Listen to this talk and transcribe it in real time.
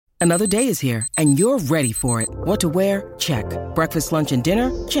Another day is here, and you're ready for it. What to wear? Check. Breakfast, lunch, and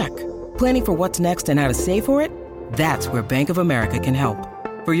dinner? Check. Planning for what's next and how to save for it? That's where Bank of America can help.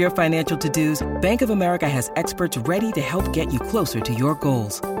 For your financial to-dos, Bank of America has experts ready to help get you closer to your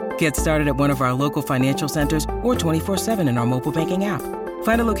goals. Get started at one of our local financial centers or 24/7 in our mobile banking app.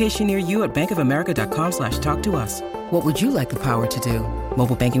 Find a location near you at bankofamerica.com/talktous. What would you like the power to do?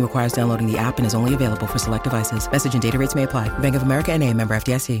 Mobile banking requires downloading the app and is only available for select devices. Message and data rates may apply. Bank of America N.A., member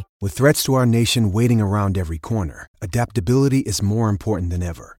FDIC. With threats to our nation waiting around every corner, adaptability is more important than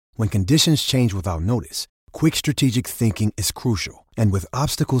ever. When conditions change without notice, quick strategic thinking is crucial. And with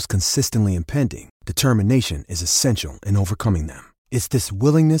obstacles consistently impending, determination is essential in overcoming them. It's this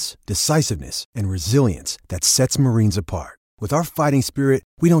willingness, decisiveness, and resilience that sets Marines apart. With our fighting spirit,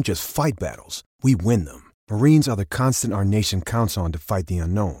 we don't just fight battles, we win them. Marines are the constant our nation counts on to fight the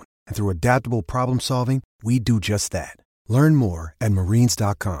unknown. And through adaptable problem solving, we do just that. Learn more at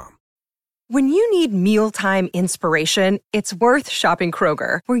marines.com. When you need mealtime inspiration, it's worth shopping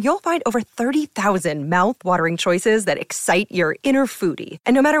Kroger, where you'll find over 30,000 mouth-watering choices that excite your inner foodie.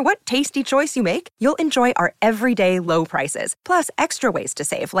 And no matter what tasty choice you make, you'll enjoy our everyday low prices, plus extra ways to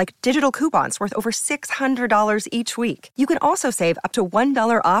save, like digital coupons worth over $600 each week. You can also save up to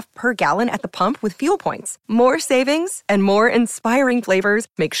 $1 off per gallon at the pump with fuel points. More savings and more inspiring flavors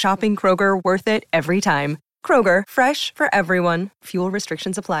make shopping Kroger worth it every time. Kroger, fresh for everyone. Fuel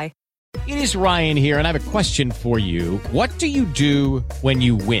restrictions apply. It is Ryan here, and I have a question for you. What do you do when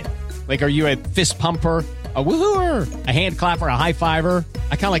you win? Like, are you a fist pumper, a woo-hooer, a hand clapper, a high fiver?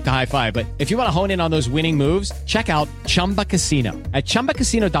 I kind of like the high five, but if you want to hone in on those winning moves, check out Chumba Casino. At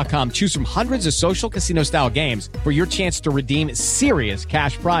ChumbaCasino.com, choose from hundreds of social casino-style games for your chance to redeem serious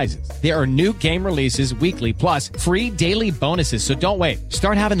cash prizes. There are new game releases weekly, plus free daily bonuses. So don't wait.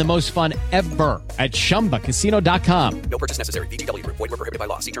 Start having the most fun ever at ChumbaCasino.com. No purchase necessary. VGW. Void where prohibited by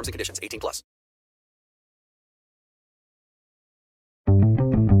law. See terms and conditions. 18+.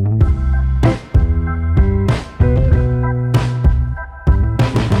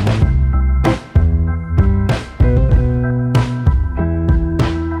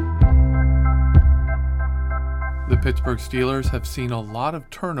 The Pittsburgh Steelers have seen a lot of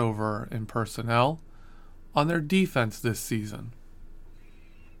turnover in personnel on their defense this season,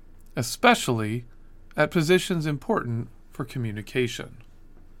 especially at positions important for communication.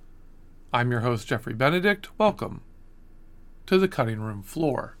 I'm your host, Jeffrey Benedict. Welcome to the cutting room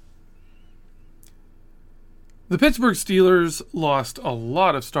floor. The Pittsburgh Steelers lost a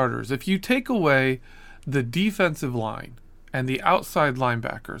lot of starters. If you take away the defensive line and the outside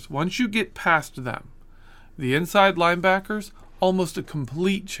linebackers, once you get past them, the inside linebackers, almost a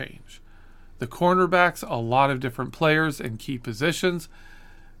complete change. The cornerbacks, a lot of different players in key positions.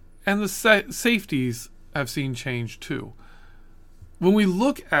 And the safeties have seen change too. When we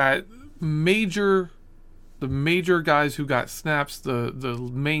look at the major guys who got snaps,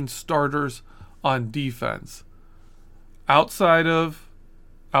 the main starters on defense, outside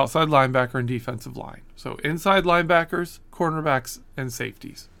linebacker and defensive line. So inside linebackers, cornerbacks, and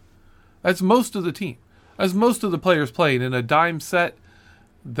safeties. That's most of the team. As most of the players playing in a dime set,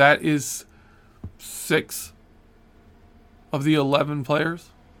 that is 6 of the 11 players.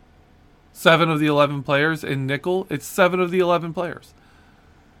 7 of the 11 players. In nickel, it's 7 of the 11 players.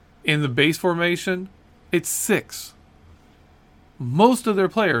 In the base formation, it's 6. Most of their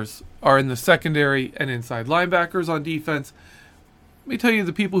players are in the secondary and inside linebackers on defense. Let me tell you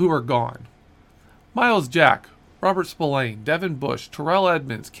the people who are gone. Miles Jack, Robert Spillane, Devin Bush, Terrell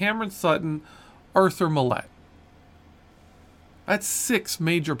Edmonds, Cameron Sutton, Arthur Millette. That's 6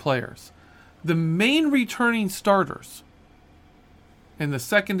 major players. The main returning starters in the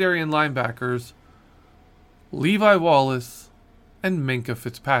secondary and linebackers, Levi Wallace and Minkah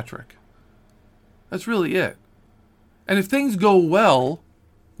Fitzpatrick. That's really it. And if things go well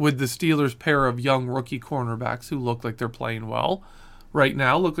with the Steelers' pair of young rookie cornerbacks who look like they're playing well right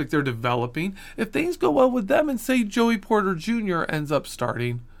now, look like they're developing, if things go well with them and say Joey Porter Jr. ends up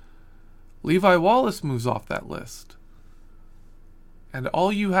starting, Levi Wallace moves off that list. And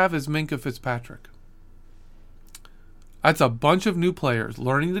all you have is Minkah Fitzpatrick. That's a bunch of new players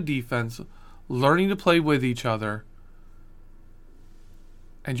learning the defense, learning to play with each other.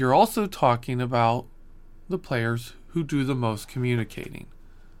 And you're also talking about the players who do the most communicating.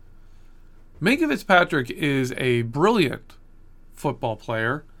 Minkah Fitzpatrick is a brilliant football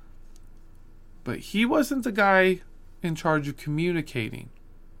player, but he wasn't the guy in charge of communicating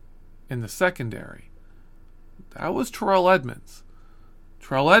in the secondary. That was Terrell Edmonds.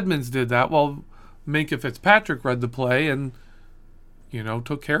 Terrell Edmonds did that while Minkah Fitzpatrick read the play and,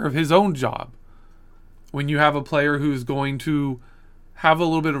 took care of his own job. When you have a player who's going to have a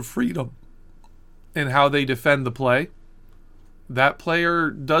little bit of freedom in how they defend the play. That player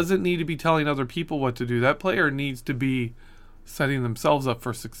doesn't need to be telling other people what to do. That player needs to be setting themselves up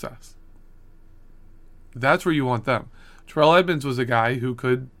for success. That's where you want them. Terrell Edmunds was a guy who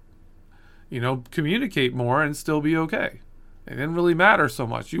could, communicate more and still be okay. It didn't really matter so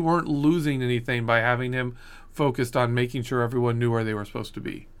much. You weren't losing anything by having him focused on making sure everyone knew where they were supposed to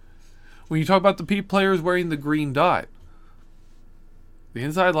be. When you talk about the players wearing the green dot, the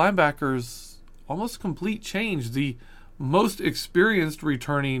inside linebackers almost complete change. The most experienced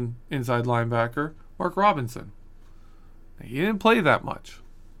returning inside linebacker, Mark Robinson. He didn't play that much.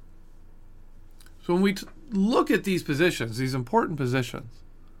 So when we look at these positions, these important positions,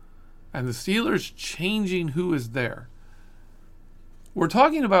 and the Steelers changing who is there, we're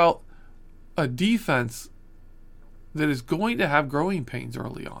talking about a defense that is going to have growing pains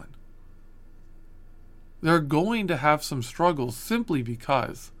early on. They're going to have some struggles simply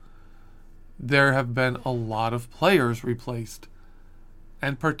because there have been a lot of players replaced,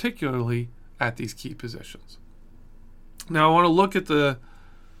 and particularly at these key positions. Now I want to look at the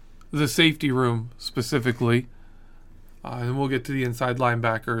safety room specifically, and we'll get to the inside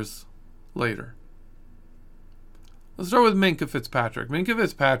linebackers later. Let's start with Minkah Fitzpatrick. Minkah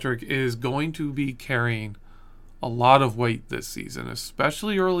Fitzpatrick is going to be carrying a lot of weight this season,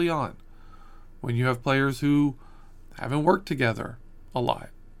 especially early on, when you have players who haven't worked together a lot,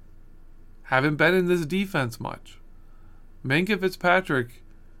 haven't been in this defense much. Minkah Fitzpatrick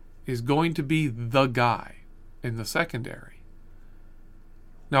is going to be the guy in the secondary.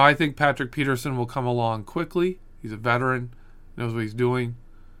 Now, I think Patrick Peterson will come along quickly. He's a veteran, knows what he's doing.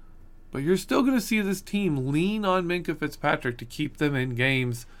 But you're still going to see this team lean on Minkah Fitzpatrick to keep them in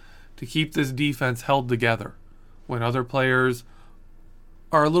games, to keep this defense held together when other players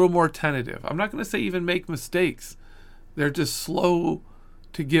are a little more tentative. I'm not going to say even make mistakes. They're just slow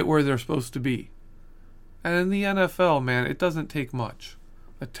to get where they're supposed to be. And in the NFL, man, it doesn't take much.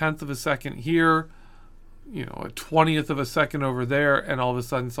 A 1/10 of a second here, a 20th of a second over there, and all of a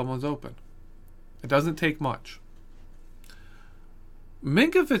sudden someone's open. It doesn't take much.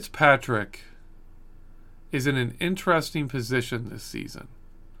 Minkah Fitzpatrick is in an interesting position this season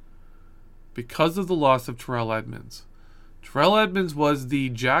because of the loss of Terrell Edmunds. Terrell Edmunds was the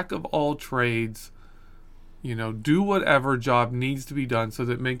jack of all trades, do whatever job needs to be done so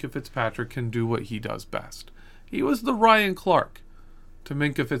that Minkah Fitzpatrick can do what he does best. He was the Ryan Clark to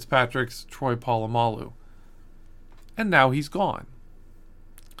Minkah Fitzpatrick's Troy Polamalu. And now he's gone.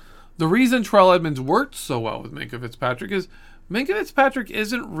 The reason Terrell Edmunds worked so well with Minkah Fitzpatrick is Minkah Fitzpatrick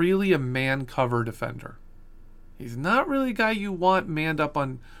isn't really a man cover defender. He's not really a guy you want manned up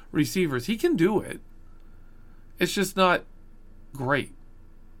on receivers. He can do it. It's just not great.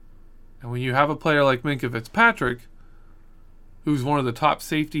 And when you have a player like Minkah Fitzpatrick, who's one of the top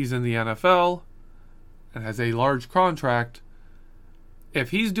safeties in the NFL and has a large contract,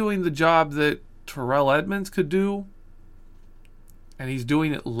 if he's doing the job that Terrell Edmunds could do, and he's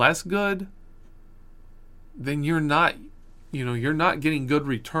doing it less good, then you're not getting good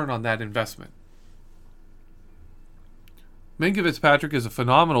return on that investment. Minkah Fitzpatrick is a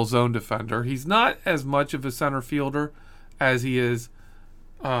phenomenal zone defender. He's not as much of a center fielder as he is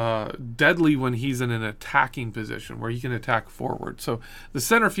deadly when he's in an attacking position where he can attack forward. So the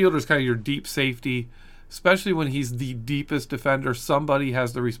center fielder is kind of your deep safety, especially when he's the deepest defender. Somebody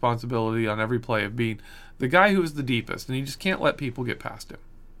has the responsibility on every play of being the guy who is the deepest, and you just can't let people get past him,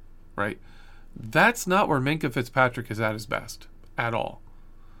 right? That's not where Minkah Fitzpatrick is at his best at all.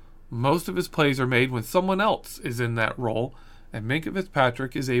 Most of his plays are made when someone else is in that role, and Minkah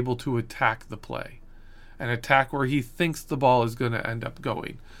Fitzpatrick is able to attack the play and attack where he thinks the ball is going to end up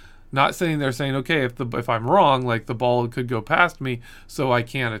going. Not sitting there saying, okay, if I'm wrong, like the ball could go past me, so I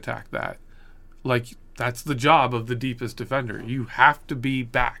can't attack that. Like, that's the job of the deepest defender. You have to be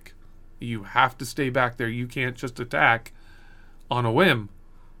back. You have to stay back there. You can't just attack on a whim,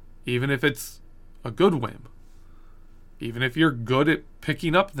 even if it's a good whim. Even if you're good at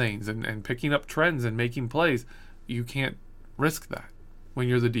picking up things and picking up trends and making plays, you can't risk that when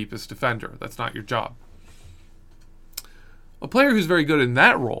you're the deepest defender. That's not your job. A player who's very good in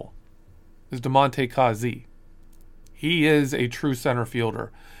that role is Damontae Kazee. He is a true center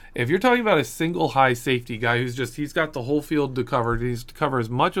fielder. If you're talking about a single high safety guy he's got the whole field to cover, he needs to cover as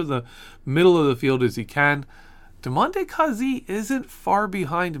much of the middle of the field as he can, Damontae Kazee isn't far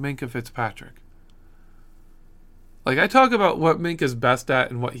behind Minkah Fitzpatrick. Like, I talk about what Minkah's best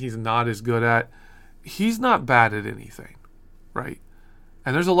at and what he's not as good at. He's not bad at anything, right?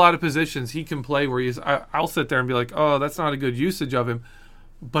 And there's a lot of positions he can play where I'll sit there and be like, oh, that's not a good usage of him,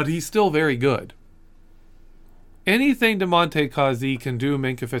 but he's still very good. anything Damontae Kazee can do,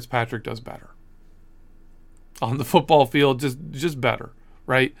 Minkah Fitzpatrick does better. On the football field, just better,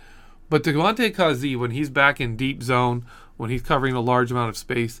 right? But Damontae Kazee, when he's back in deep zone, when he's covering a large amount of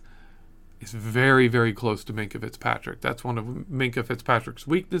space, is very, very close to Minkah Fitzpatrick. That's one of Minkah Fitzpatrick's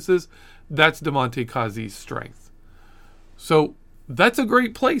weaknesses. That's Damontae Kazee's strength. So that's a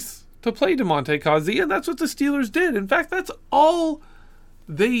great place to play Damontae Kazee, and that's what the Steelers did. In fact, that's all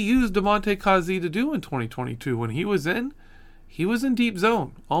they used Damontae Kazee to do in 2022. When he was in deep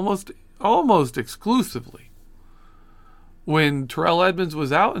zone almost exclusively. When Terrell Edmunds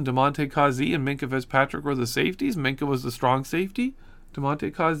was out and Damontae Kazee and Minkah Fitzpatrick were the safeties, Minkah was the strong safety,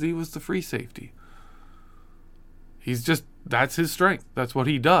 Damontae Kazee was the free safety. That's his strength. That's what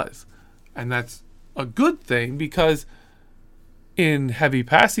he does. And that's a good thing, because in heavy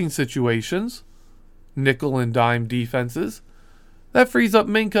passing situations, nickel and dime defenses, that frees up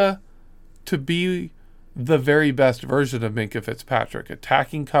Minkah to be the very best version of Minkah Fitzpatrick,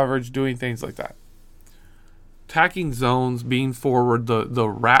 attacking coverage, doing things like that. Attacking zones, being forward, the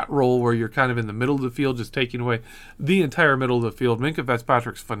rat roll where you're kind of in the middle of the field, just taking away the entire middle of the field. Minkah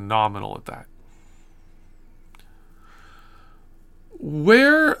Fitzpatrick's phenomenal at that.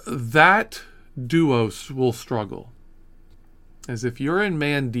 Where that duo will struggle is if you're in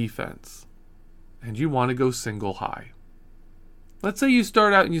man defense and you want to go single high. Let's say you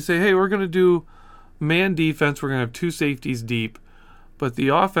start out and you say, hey, we're going to do man defense. We're going to have two safeties deep, but the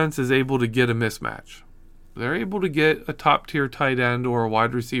offense is able to get a mismatch. They're able to get a top-tier tight end or a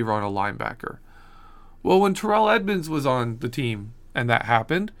wide receiver on a linebacker. Well, when Terrell Edmunds was on the team and that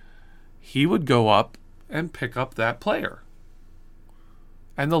happened, he would go up and pick up that player.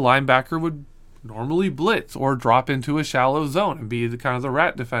 And the linebacker would normally blitz or drop into a shallow zone and be the kind of the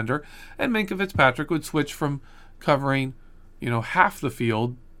rat defender. And Minkah Fitzpatrick would switch from covering, half the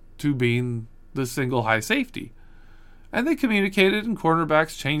field to being the single high safety. And they communicated, and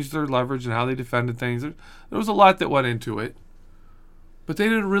cornerbacks changed their leverage and how they defended things. There was a lot that went into it. But they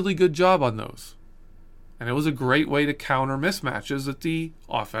did a really good job on those. And it was a great way to counter mismatches that the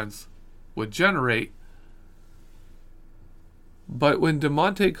offense would generate. But when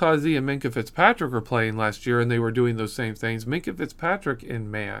Damontae Kazee and Minkah Fitzpatrick were playing last year and they were doing those same things, Minkah Fitzpatrick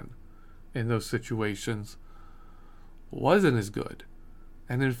in man in those situations wasn't as good.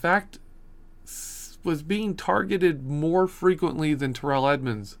 And in fact, was being targeted more frequently than Terrell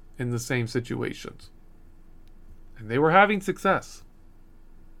Edmunds in the same situations. And they were having success.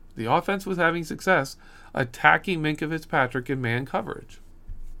 The offense was having success attacking Minkah Fitzpatrick in man coverage.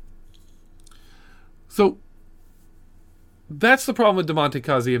 So that's the problem with Damontae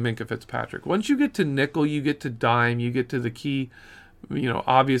Kazee and Minkah Fitzpatrick. Once you get to nickel, you get to dime, you get to the key,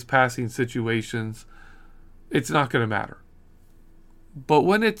 obvious passing situations, it's not going to matter. But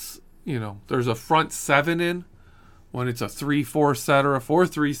when it's there's a front seven in, when it's a 3-4 set or a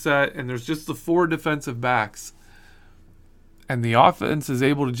 4-3 set, and there's just the four defensive backs, and the offense is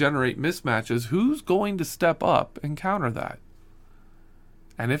able to generate mismatches, who's going to step up and counter that?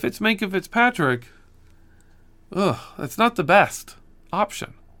 And if it's Minkah Fitzpatrick, that's not the best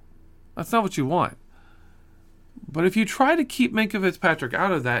option. That's not what you want. But if you try to keep Minkah Fitzpatrick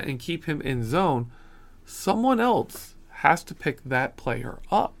out of that and keep him in zone, someone else has to pick that player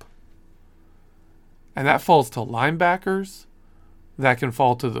up. And that falls to linebackers. That can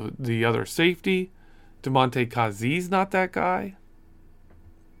fall to the other safety. Damontae Kazee's not that guy.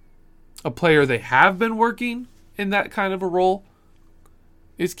 A player they have been working in that kind of a role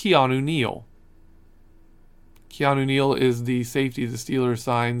is Keanu Neal. Keanu Neal is the safety the Steelers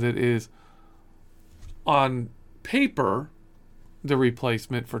signed that is, on paper, the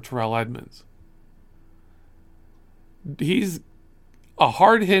replacement for Terrell Edmunds. He's a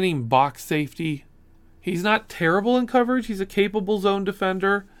hard-hitting box safety. He's not terrible in coverage. He's a capable zone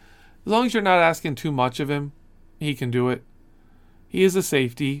defender. As long as you're not asking too much of him, he can do it. He is a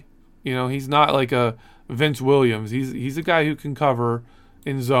safety. He's not like a Vince Williams. He's a guy who can cover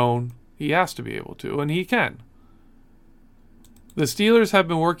in zone. He has to be able to, and he can. The Steelers have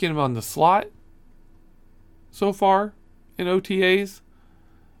been working him on the slot so far in OTAs,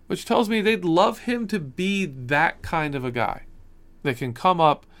 which tells me they'd love him to be that kind of a guy that can come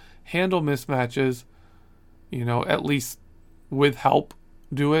up, handle mismatches, at least with help,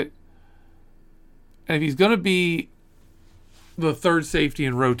 do it. And if he's going to be the third safety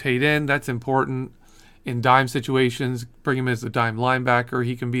and rotate in, that's important. In dime situations, bring him as the dime linebacker.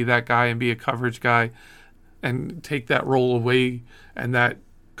 He can be that guy and be a coverage guy and take that role away and that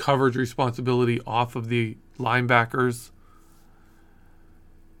coverage responsibility off of the linebackers.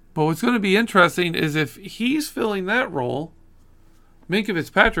 But what's going to be interesting is if he's filling that role, Minkah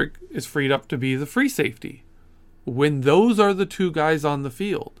Fitzpatrick is freed up to be the free safety. when those are the two guys on the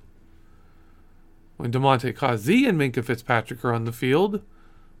field. When Damontae Kazee and Minkah Fitzpatrick are on the field,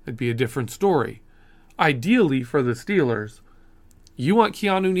 it'd be a different story. Ideally for the Steelers, you want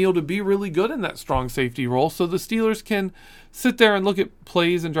Keanu Neal to be really good in that strong safety role so the Steelers can sit there and look at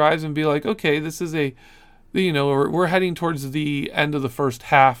plays and drives and be like, okay, this is we're heading towards the end of the first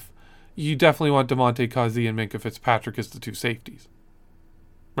half. You definitely want Damontae Kazee and Minkah Fitzpatrick as the two safeties.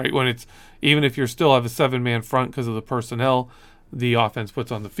 Right? When it's, even if you still have a 7-man front because of the personnel the offense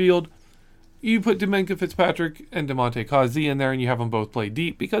puts on the field, you put Minkah Fitzpatrick and Damontae Kazee in there and you have them both play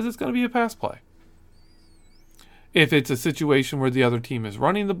deep because it's going to be a pass play. If it's a situation where the other team is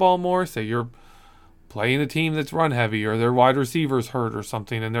running the ball more, say you're playing a team that's run heavy or their wide receivers hurt or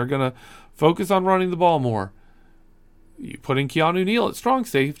something and they're going to focus on running the ball more, you put in Keanu Neal at strong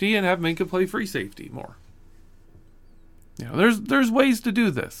safety and have Minkah play free safety more. There's ways to do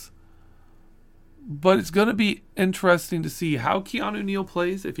this. But it's going to be interesting to see how Keanu Neal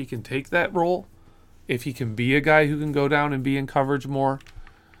plays, if he can take that role, if he can be a guy who can go down and be in coverage more.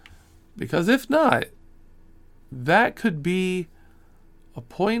 Because if not, that could be a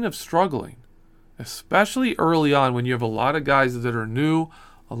point of struggling, especially early on when you have a lot of guys that are new,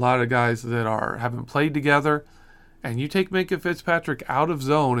 a lot of guys that haven't played together, and you take Minkah Fitzpatrick out of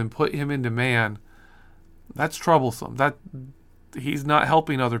zone and put him into man. That's troublesome. He's not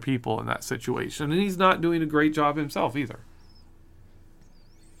helping other people in that situation, and he's not doing a great job himself either.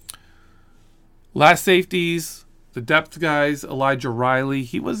 Last safeties, the depth guys, Elijah Riley.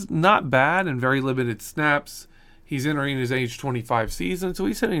 He was not bad in very limited snaps. He's entering his age 25 season, so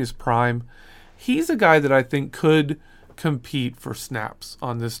he's hitting his prime. He's a guy that I think could compete for snaps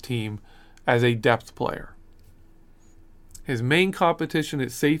on this team as a depth player. His main competition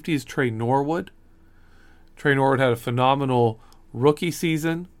at safety is Trey Norwood. Trey Norwood had a phenomenal rookie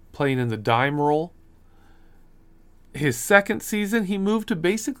season playing in the dime role. His second season, he moved to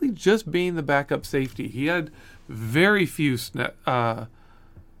basically just being the backup safety. He had very few snaps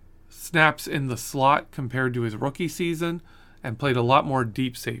in the slot compared to his rookie season and played a lot more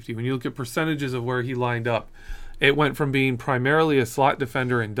deep safety. When you look at percentages of where he lined up, it went from being primarily a slot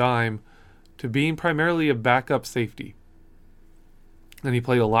defender in dime to being primarily a backup safety. And he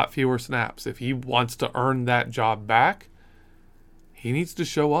played a lot fewer snaps. If he wants to earn that job back, he needs to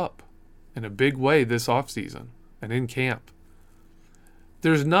show up in a big way this offseason and in camp.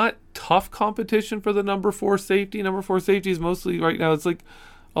 There's not tough competition for the number 4 safety. Number 4 safety is mostly right now, it's like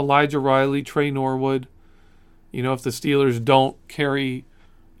Elijah Riley, Trey Norwood. If the Steelers don't carry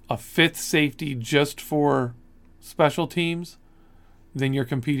a 5th safety just for special teams, then you're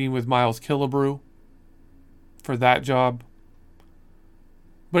competing with Miles Killebrew for that job.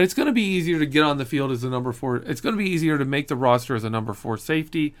 But it's going to be easier to get on the field as a number 4. It's going to be easier to make the roster as a number 4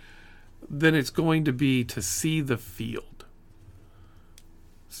 safety than it's going to be to see the field.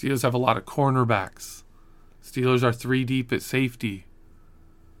 Steelers have a lot of cornerbacks. Steelers are 3 deep at safety.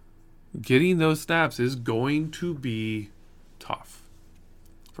 Getting those snaps is going to be tough.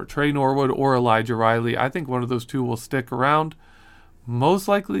 For Trey Norwood or Elijah Riley, I think one of those two will stick around. Most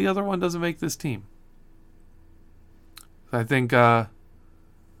likely the other one doesn't make this team. I think that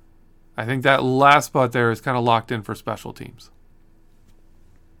last spot there is kind of locked in for special teams.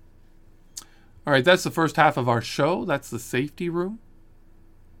 All right, that's the first half of our show. That's the safety room.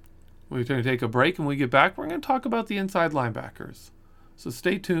 We're going to take a break, and when we get back, we're going to talk about the inside linebackers. So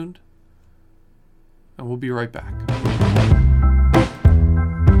stay tuned, and we'll be right back.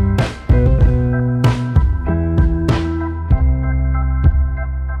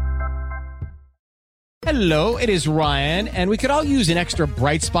 Hello, it is Ryan, and we could all use an extra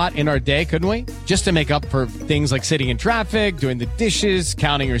bright spot in our day, couldn't we? Just to make up for things like sitting in traffic, doing the dishes,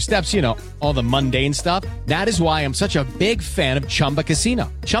 counting your steps, all the mundane stuff. That is why I'm such a big fan of Chumba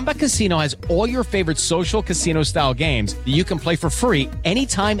Casino. Chumba Casino has all your favorite social casino-style games that you can play for free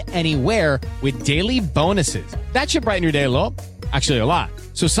anytime, anywhere with daily bonuses. That should brighten your day a little. Actually, a lot.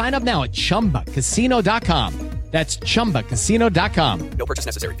 So sign up now at ChumbaCasino.com. That's ChumbaCasino.com. No purchase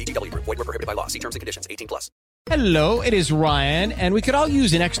necessary. VGW Group. Void where prohibited by law. See terms and conditions. 18+. Hello, it is Ryan, and we could all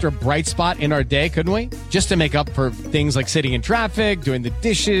use an extra bright spot in our day, couldn't we? Just to make up for things like sitting in traffic, doing the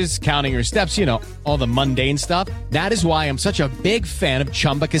dishes, counting your steps, all the mundane stuff. That is why I'm such a big fan of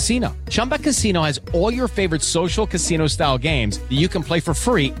Chumba Casino. Chumba Casino has all your favorite social casino-style games that you can play for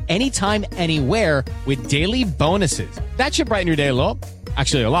free anytime, anywhere with daily bonuses. That should brighten your day a little.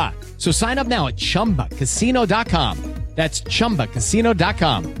 Actually, a lot. So sign up now at ChumbaCasino.com. That's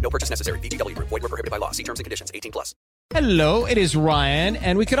ChumbaCasino.com. No purchase necessary. VGW Group. Void where prohibited by law. See terms and conditions. 18+. Hello, it is Ryan,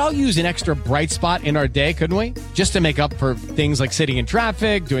 and we could all use an extra bright spot in our day, couldn't we? Just to make up for things like sitting in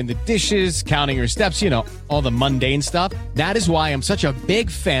traffic, doing the dishes, counting your steps, all the mundane stuff. That is why I'm such a big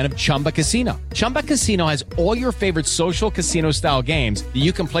fan of Chumba Casino. Chumba Casino has all your favorite social casino-style games that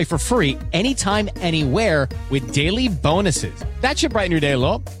you can play for free anytime, anywhere with daily bonuses. That should brighten your day a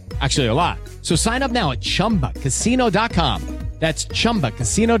little. Actually, a lot. So sign up now at ChumbaCasino.com. That's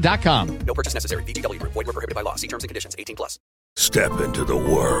ChumbaCasino.com. No purchase necessary. VGW Group. Void where prohibited by law. See terms and conditions. 18+. Step into the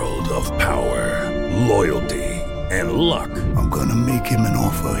world of power, loyalty, and luck. I'm gonna make him an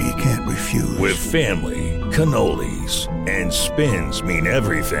offer he can't refuse. With family, cannolis, and spins mean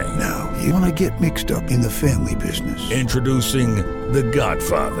everything. Now, you wanna get mixed up in the family business. Introducing The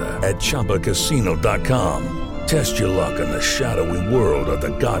Godfather at ChumbaCasino.com. Test your luck in the shadowy world of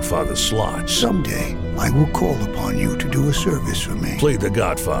The Godfather slot. Someday, I will call upon you to do a service for me. Play The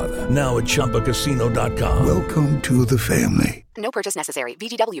Godfather, now at ChumbaCasino.com. Welcome to the family. No purchase necessary.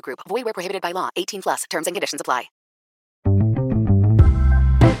 VGW Group. Void where prohibited by law. 18+. Terms and conditions apply.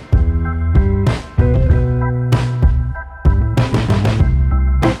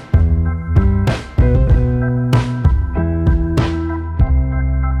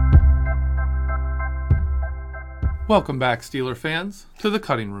 Welcome back, Steeler fans, to the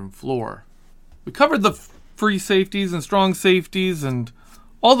cutting room floor. We covered the free safeties and strong safeties and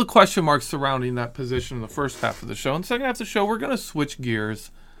all the question marks surrounding that position in the first half of the show. In the second half of the show, we're going to switch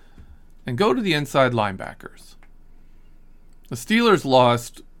gears and go to the inside linebackers. The Steelers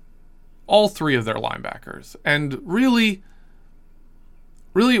lost all three of their linebackers, and really,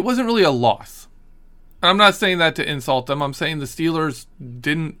 it wasn't really a loss. And I'm not saying that to insult them. I'm saying the Steelers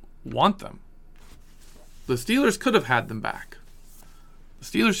didn't want them. The Steelers could have had them back. The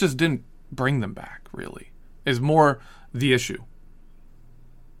Steelers just didn't bring them back, really, is more the issue.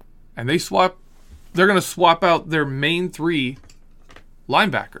 And they're going to swap out their main three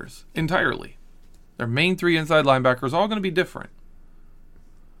linebackers entirely. Their main three inside linebackers are all going to be different.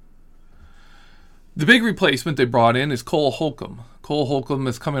 The big replacement they brought in is Cole Holcomb. Cole Holcomb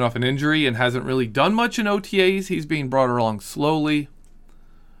is coming off an injury and hasn't really done much in OTAs. He's being brought along slowly.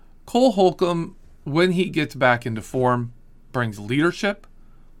 Cole Holcomb, when he gets back into form, brings leadership,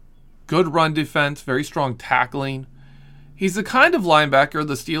 good run defense, very strong tackling. He's the kind of linebacker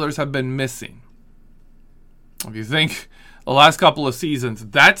the Steelers have been missing. If you think the last couple of seasons,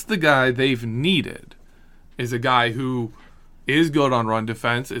 that's the guy they've needed, is a guy who is good on run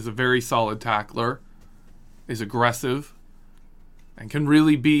defense, is a very solid tackler, is aggressive, and can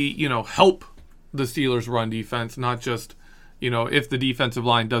really be, help the Steelers' run defense, not just if the defensive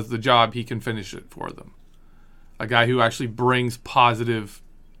line does the job, he can finish it for them. A guy who actually brings positive,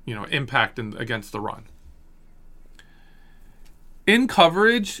 impact against the run. In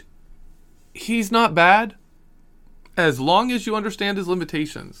coverage, he's not bad as long as you understand his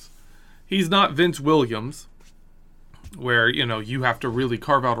limitations. He's not Vince Williams, where, you have to really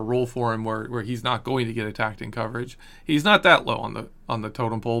carve out a role for him where he's not going to get attacked in coverage. He's not that low on the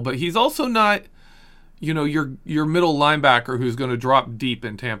totem pole, but he's also not your middle linebacker who's going to drop deep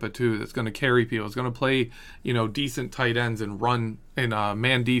in Tampa 2, that's going to carry people, is going to play, decent tight ends and run in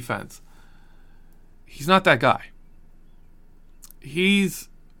man defense. He's not that guy. He's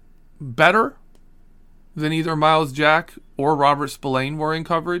better than either Miles Jack or Robert Spillane were in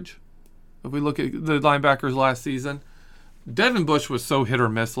coverage. If we look at the linebackers last season, Devin Bush was so hit or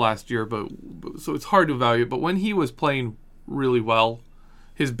miss last year, so it's hard to evaluate. But when he was playing really well,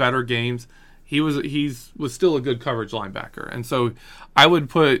 his better games, he was still a good coverage linebacker. And so I would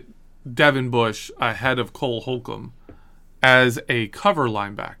put Devin Bush ahead of Cole Holcomb as a cover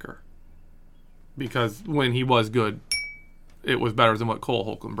linebacker, because when he was good, it was better than what Cole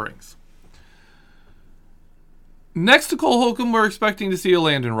Holcomb brings. Next to Cole Holcomb, we're expecting to see a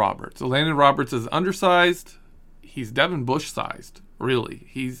Landon Roberts. Landon Roberts is undersized. He's Devin Bush sized, really.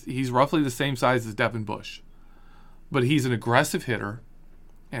 He's roughly the same size as Devin Bush. But he's an aggressive hitter,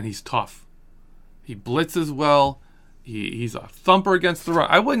 and he's tough. He blitzes well. He's a thumper against the run.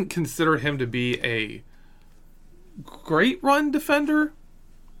 I wouldn't consider him to be a great run defender.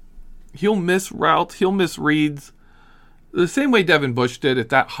 He'll miss routes. He'll miss reads. The same way Devin Bush did at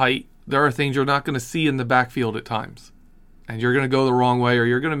that height. There are things you're not going to see in the backfield at times. And you're going to go the wrong way, or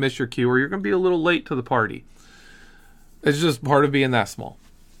you're going to miss your cue, or you're going to be a little late to the party. It's just part of being that small.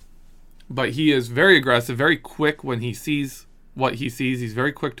 But he is very aggressive, very quick when he sees what he sees. He's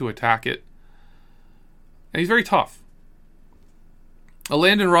very quick to attack it. And he's very tough.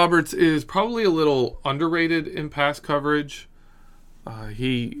 Landon Roberts is probably a little underrated in pass coverage.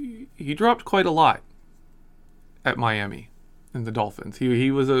 He dropped quite a lot at Miami in the Dolphins. He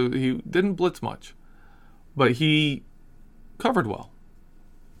didn't blitz much, but he covered well.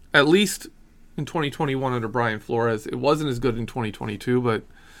 At least in 2021 under Brian Flores. It wasn't as good in 2022, but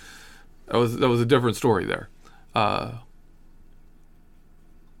that was a different story there.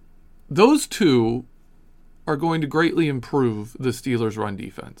 Those two are going to greatly improve the Steelers' run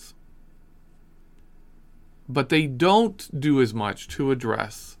defense. But they don't do as much to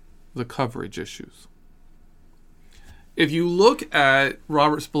address the coverage issues. If you look at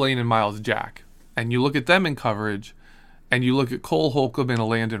Robert Spillane and Miles Jack, and you look at them in coverage, and you look at Cole Holcomb and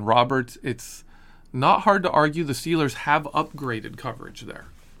Landon Roberts, it's not hard to argue the Steelers have upgraded coverage there.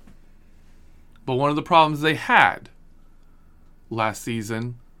 But one of the problems they had last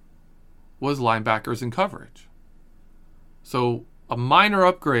season was linebackers in coverage. So a minor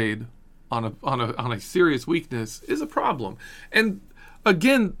upgrade on a serious weakness is a problem. And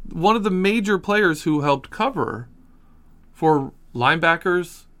again, one of the major players who helped cover for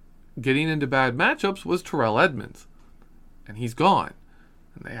linebackers getting into bad matchups was Terrell Edmunds. And he's gone.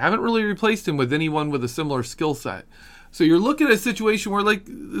 And they haven't really replaced him with anyone with a similar skill set. So you're looking at a situation where, like,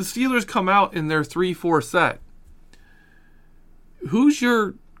 the Steelers come out in their 3-4 set. Who's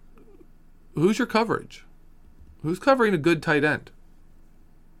your coverage? Who's covering a good tight end?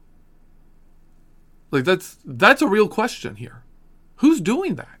 Like, that's a real question here. Who's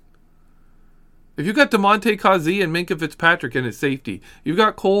doing that? If you've got DeMonte Kazee and Minkah Fitzpatrick in at safety, you've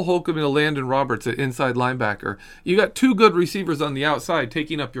got Cole Holcomb and Landon Roberts at inside linebacker, you got two good receivers on the outside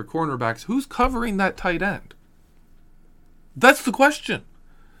taking up your cornerbacks, who's covering that tight end? That's the question.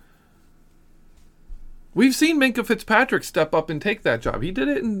 We've seen Minkah Fitzpatrick step up and take that job. He did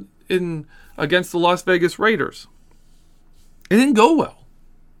it in against the Las Vegas Raiders. It didn't go well.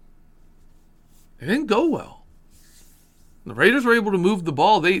 The Raiders were able to move the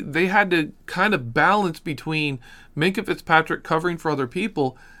ball. They had to kind of balance between Minkah Fitzpatrick covering for other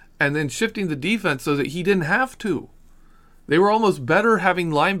people and then shifting the defense so that he didn't have to. They were almost better having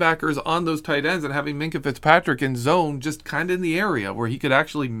linebackers on those tight ends and having Minkah Fitzpatrick in zone just kind of in the area where he could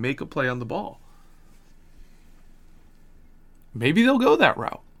actually make a play on the ball. Maybe they'll go that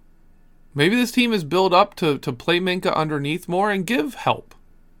route. Maybe this team is built up to play Minkah underneath more and give help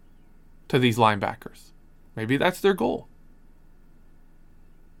to these linebackers. Maybe that's their goal.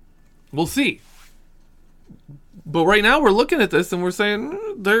 We'll see. But right now we're looking at this and we're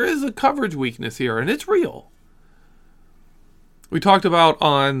saying there is a coverage weakness here, and it's real. We talked about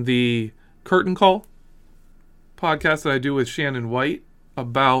on the Curtain Call podcast that I do with Shannon White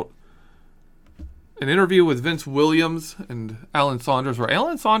about an interview with Vince Williams and Alan Saunders, where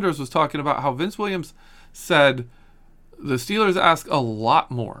Alan Saunders was talking about how Vince Williams said the Steelers ask a lot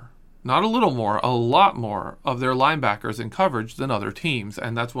more, not a little more, a lot more of their linebackers in coverage than other teams.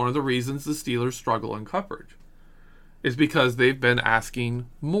 And that's one of the reasons the Steelers struggle in coverage, is because they've been asking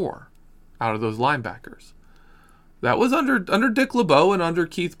more out of those linebackers. That was under Dick LeBeau and under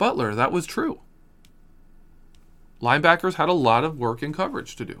Keith Butler. That was true. Linebackers had a lot of work in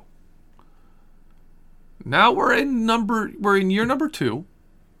coverage to do. Now we're in year number 2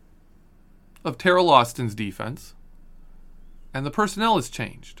 of Terrell Austin's defense, and the personnel has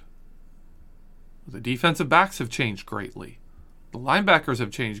changed. The defensive backs have changed greatly. The linebackers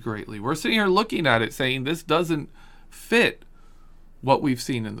have changed greatly. We're sitting here looking at it saying this doesn't fit what we've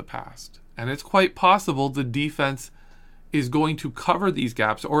seen in the past. And it's quite possible the defense is going to cover these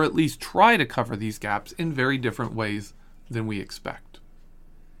gaps, or at least try to cover these gaps in very different ways than we expect.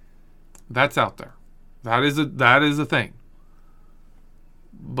 That's out there. That is a thing.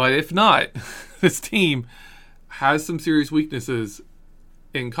 But if not, this team has some serious weaknesses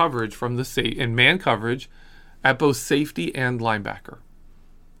in coverage from in man coverage at both safety and linebacker.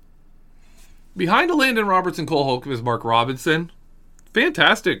 Behind Landon Roberts and Cole Holcomb is Mark Robinson.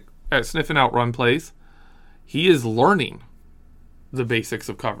 Fantastic at sniffing out run plays. He is learning the basics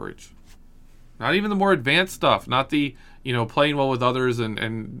of coverage. Not even the more advanced stuff, not the, playing well with others and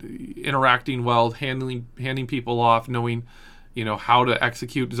interacting well, handing people off, knowing, how to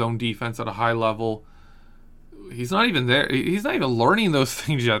execute zone defense at a high level. He's not even there. He's not even learning those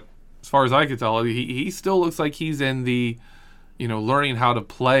things yet, as far as I can tell. He still looks like he's in the, learning how to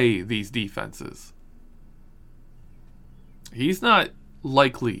play these defenses. He's not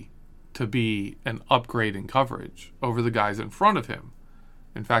likely to be an upgrade in coverage over the guys in front of him.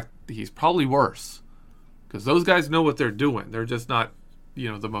 In fact, he's probably worse, because those guys know what they're doing. They're just not,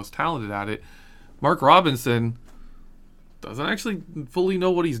 the most talented at it. Mark Robinson doesn't actually fully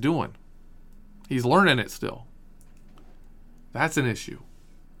know what he's doing. He's learning it still. That's an issue.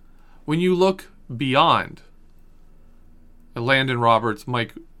 When you look beyond Landon Roberts,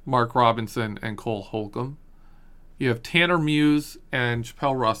 Mark Robinson, and Cole Holcomb, you have Tanner Muse and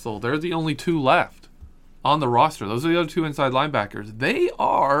Chappelle Russell. They're the only two left on the roster. Those are the other two inside linebackers. They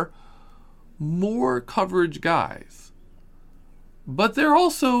are more coverage guys. But they're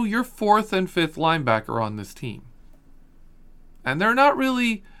also your fourth and fifth linebacker on this team. And they're not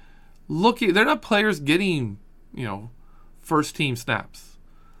really they're not players getting, first team snaps.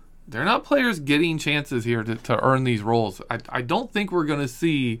 They're not players getting chances here to earn these roles. I don't think we're going to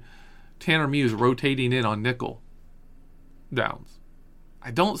see Tanner Muse rotating in on nickel downs.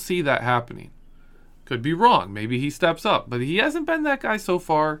 I don't see that happening. Could be wrong. Maybe he steps up, but he hasn't been that guy so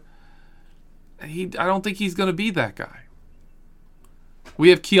far. I don't think he's going to be that guy. We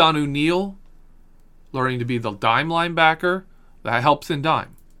have Keanu Neal learning to be the dime linebacker. That helps in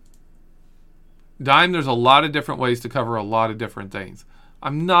dime. Dime, there's a lot of different ways to cover a lot of different things.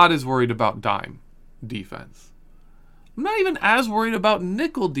 I'm not as worried about dime defense. I'm not even as worried about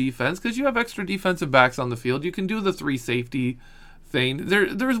nickel defense because you have extra defensive backs on the field. You can do the 3 safety thing.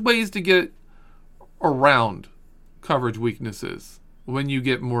 There's ways to get around coverage weaknesses when you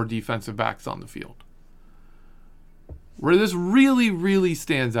get more defensive backs on the field. Where this really, really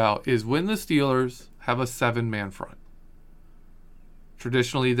stands out is when the Steelers have a 7-man front.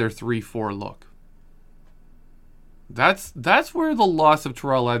 Traditionally, they're 3-4 look. That's where the loss of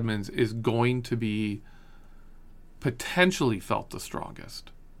Terrell Edmunds is going to be potentially felt the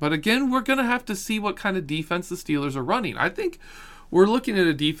strongest. But again, we're going to have to see what kind of defense the Steelers are running. I think we're looking at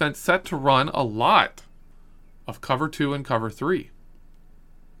a defense set to run a lot of cover 2 and cover 3.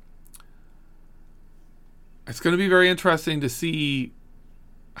 It's going to be very interesting to see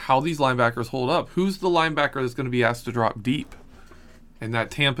how these linebackers hold up. Who's the linebacker that's going to be asked to drop deep in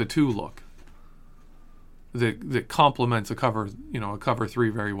that Tampa 2 look that complements a cover 3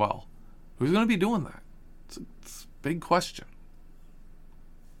 very well? Who's going to be doing that? It's a big question.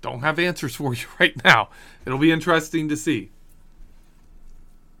 Don't have answers for you right now. It'll be interesting to see.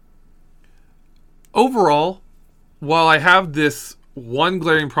 Overall, while I have this one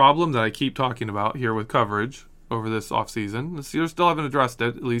glaring problem that I keep talking about here with coverage over this offseason, the Steelers still haven't addressed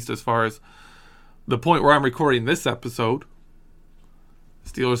it, at least as far as the point where I'm recording this episode. The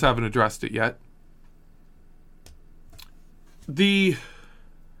Steelers haven't addressed it yet. The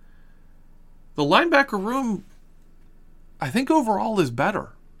linebacker room, I think overall is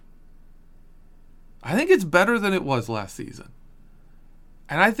better. I think it's better than it was last season.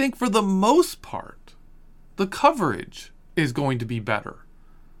 And I think for the most part, the coverage is going to be better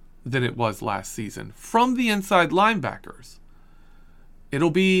than it was last season. From the inside linebackers,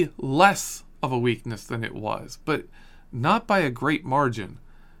 it'll be less of a weakness than it was, but not by a great margin.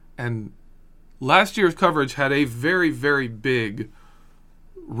 And last year's coverage had a very, very big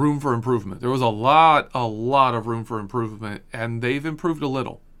room for improvement. There was a lot of room for improvement, and they've improved a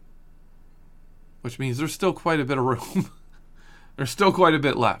little, which means there's still quite a bit of room. There's still quite a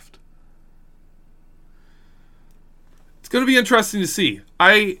bit left. It's going to be interesting to see.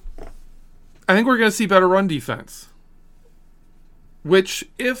 I think we're going to see better run defense, which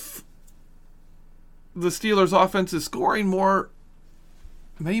if the Steelers' offense is scoring more,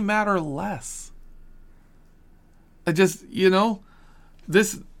 may matter less. It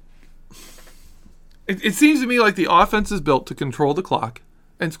seems to me like the offense is built to control the clock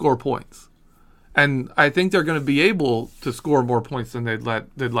and score points. And I think they're going to be able to score more points than they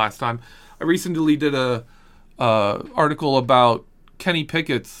did last time. I recently did a article about Kenny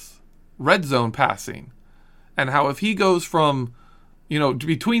Pickett's red zone passing and how if he goes from,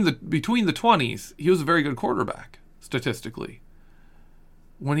 between the 20s, he was a very good quarterback statistically.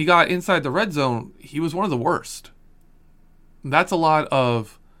 When he got inside the red zone, he was one of the worst. And that's a lot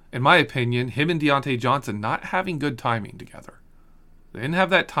of, in my opinion, him and Deontay Johnson not having good timing together. They didn't have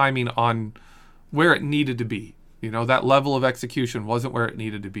that timing on where it needed to be. That level of execution wasn't where it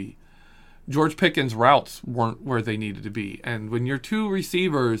needed to be. George Pickens' routes weren't where they needed to be. And when your two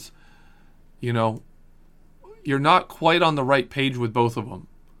receivers, you're not quite on the right page with both of them,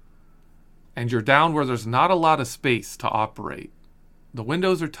 and you're down where there's not a lot of space to operate, the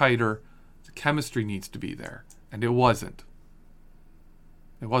windows are tighter, the chemistry needs to be there, and it wasn't.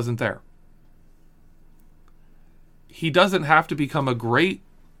 It wasn't there. He doesn't have to become a great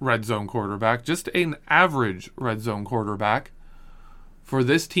red zone quarterback, just an average red zone quarterback for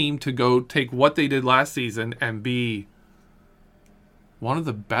this team to go take what they did last season and be one of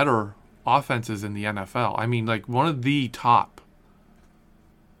the better offenses in the NFL. I mean, like one of the top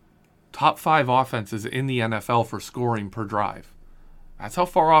 5 offenses in the NFL for scoring per drive. That's how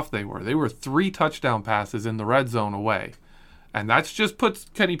far off they were. They were 3 touchdown passes in the red zone away. And that's just puts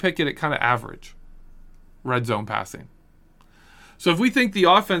Kenny Pickett at kind of average red zone passing. So if we think the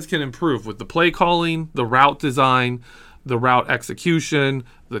offense can improve with the play calling, the route design, the route execution,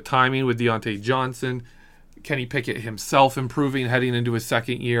 the timing with Deontay Johnson, Kenny Pickett himself improving, heading into his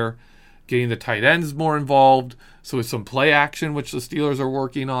second year, getting the tight ends more involved. So with some play action, which the Steelers are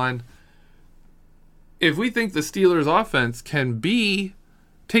working on. If we think the Steelers offense can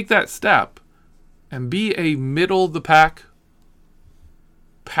take that step and be a middle of the pack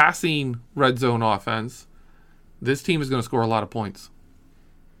passing red zone offense, this team is going to score a lot of points.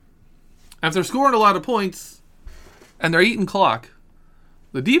 And if they're scoring a lot of points and they're eating clock,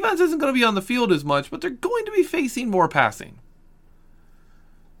 the defense isn't going to be on the field as much, but they're going to be facing more passing.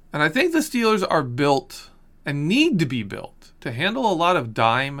 And I think the Steelers are built and need to be built to handle a lot of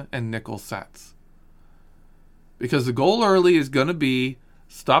dime and nickel sets. Because the goal early is going to be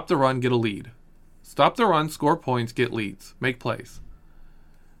stop the run, get a lead. Stop the run, score points, get leads, make plays.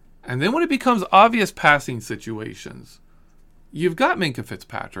 And then when it becomes obvious passing situations, you've got Minkah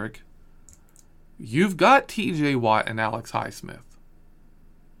Fitzpatrick, you've got TJ Watt and Alex Highsmith.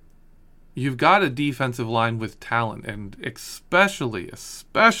 You've got a defensive line with talent, and especially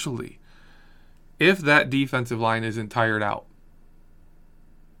if that defensive line isn't tired out.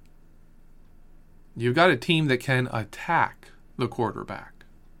 You've got a team that can attack the quarterback.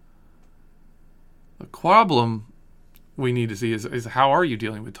 The problem we need to see is how are you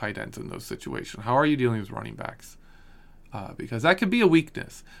dealing with tight ends in those situations? How are you dealing with running backs? Because that could be a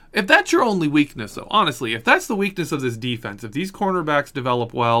weakness. If that's your only weakness, though, honestly, if that's the weakness of this defense, if these cornerbacks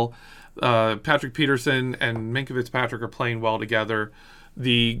develop well, Patrick Peterson and Minkah Fitzpatrick are playing well together,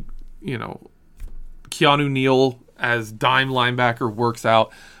 the Keanu Neal as dime linebacker works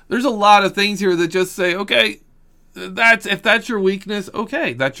out. There's a lot of things here that just say, okay, if that's your weakness,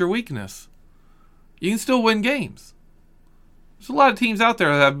 okay, that's your weakness. You can still win games. There's a lot of teams out there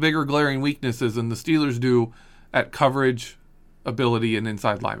that have bigger glaring weaknesses than the Steelers do at coverage, ability, and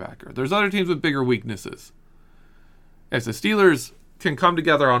inside linebacker. There's other teams with bigger weaknesses. If the Steelers can come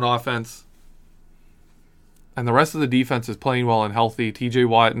together on offense and the rest of the defense is playing well and healthy, TJ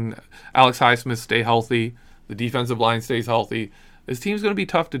Watt and Alex Highsmith stay healthy, the defensive line stays healthy, this team's going to be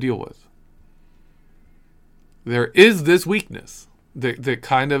tough to deal with. There is this weakness that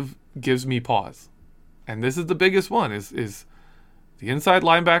kind of gives me pause. And this is the biggest one, is the inside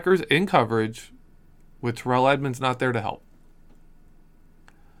linebackers in coverage with Terrell Edmonds not there to help.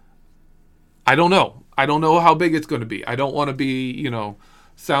 I don't know. I don't know how big it's going to be. I don't want to be,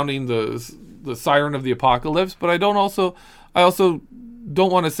 sounding the siren of the apocalypse, but I also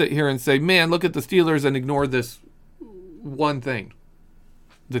don't want to sit here and say, man, look at the Steelers and ignore this one thing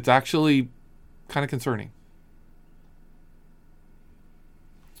that's actually kind of concerning.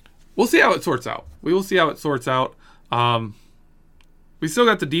 We'll see how it sorts out. We will see how it sorts out. We still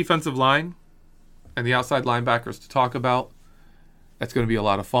got the defensive line and the outside linebackers to talk about. That's going to be a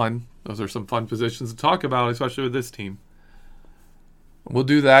lot of fun. Those are some fun positions to talk about, especially with this team. We'll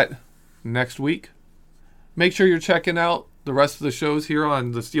do that next week. Make sure you're checking out the rest of the shows here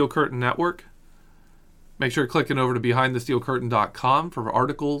on the Steel Curtain Network. Make sure you're clicking over to BehindTheSteelCurtain.com for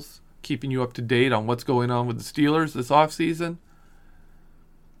articles, keeping you up to date on what's going on with the Steelers this offseason.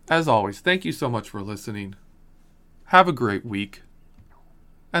 As always, thank you so much for listening. Have a great week.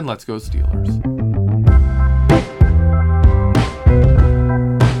 And let's go Steelers.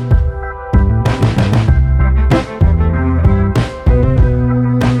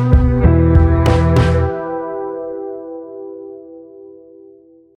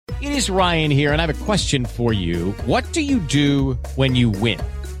 It is Ryan here, and I have a question for you. What do you do when you win?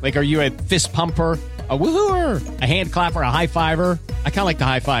 Like, are you a fist pumper, a woohooer, a hand clapper, a high fiver? I kind of like the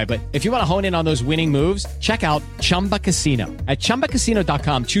high five, but if you want to hone in on those winning moves, check out Chumba Casino. At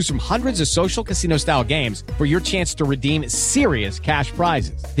ChumbaCasino.com, choose from hundreds of social casino-style games for your chance to redeem serious cash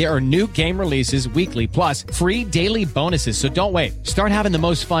prizes. There are new game releases weekly, plus free daily bonuses, so don't wait. Start having the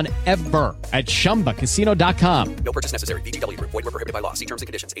most fun ever at ChumbaCasino.com. No purchase necessary. VGW Group. Void where prohibited by law. See terms and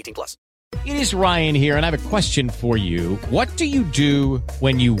conditions. 18+. It is Ryan here, and I have a question for you. What do you do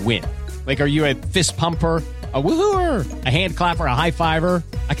when you win? Like, are you a fist pumper, a woohooer, a hand clapper, a high fiver?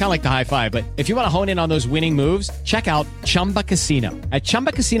 I kind of like the high five, but if you want to hone in on those winning moves, check out Chumba Casino. At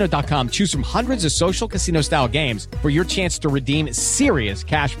ChumbaCasino.com, choose from hundreds of social casino-style games for your chance to redeem serious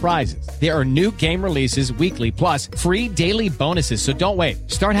cash prizes. There are new game releases weekly, plus free daily bonuses, so don't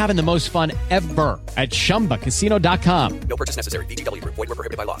wait. Start having the most fun ever at ChumbaCasino.com. No purchase necessary. VGW Group. Void where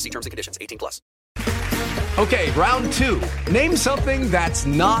prohibited by law. See terms and conditions. 18+. Okay, round two. Name something that's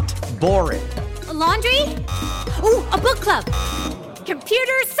not boring. A laundry? Ooh, a book club.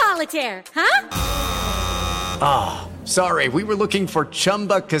 Computer solitaire, huh? Ah, sorry, we were looking for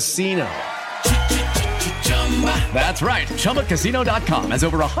Chumba Casino. That's right, ChumbaCasino.com has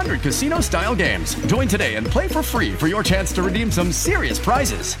over 100 casino-style games. Join today and play for free for your chance to redeem some serious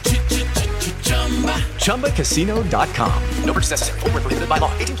prizes. ChumbaCasino.com. No purchase necessary. Void where prohibited by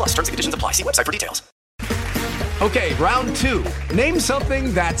law. 18 plus terms and conditions apply. See website for details. Okay, round two. Name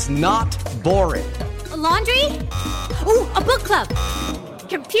something that's not boring. A laundry? Ooh, a book club.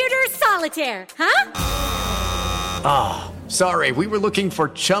 Computer solitaire, huh? Ah, sorry, we were looking for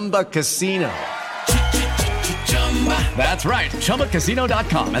Chumba Casino. That's right,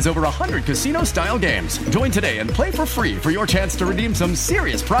 ChumbaCasino.com has over 100 casino-style games. Join today and play for free for your chance to redeem some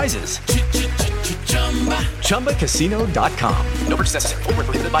serious prizes. ChumbaCasino.com. No purchase necessary. Void where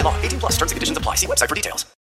prohibited by law. 18 plus terms and conditions apply. See website for details.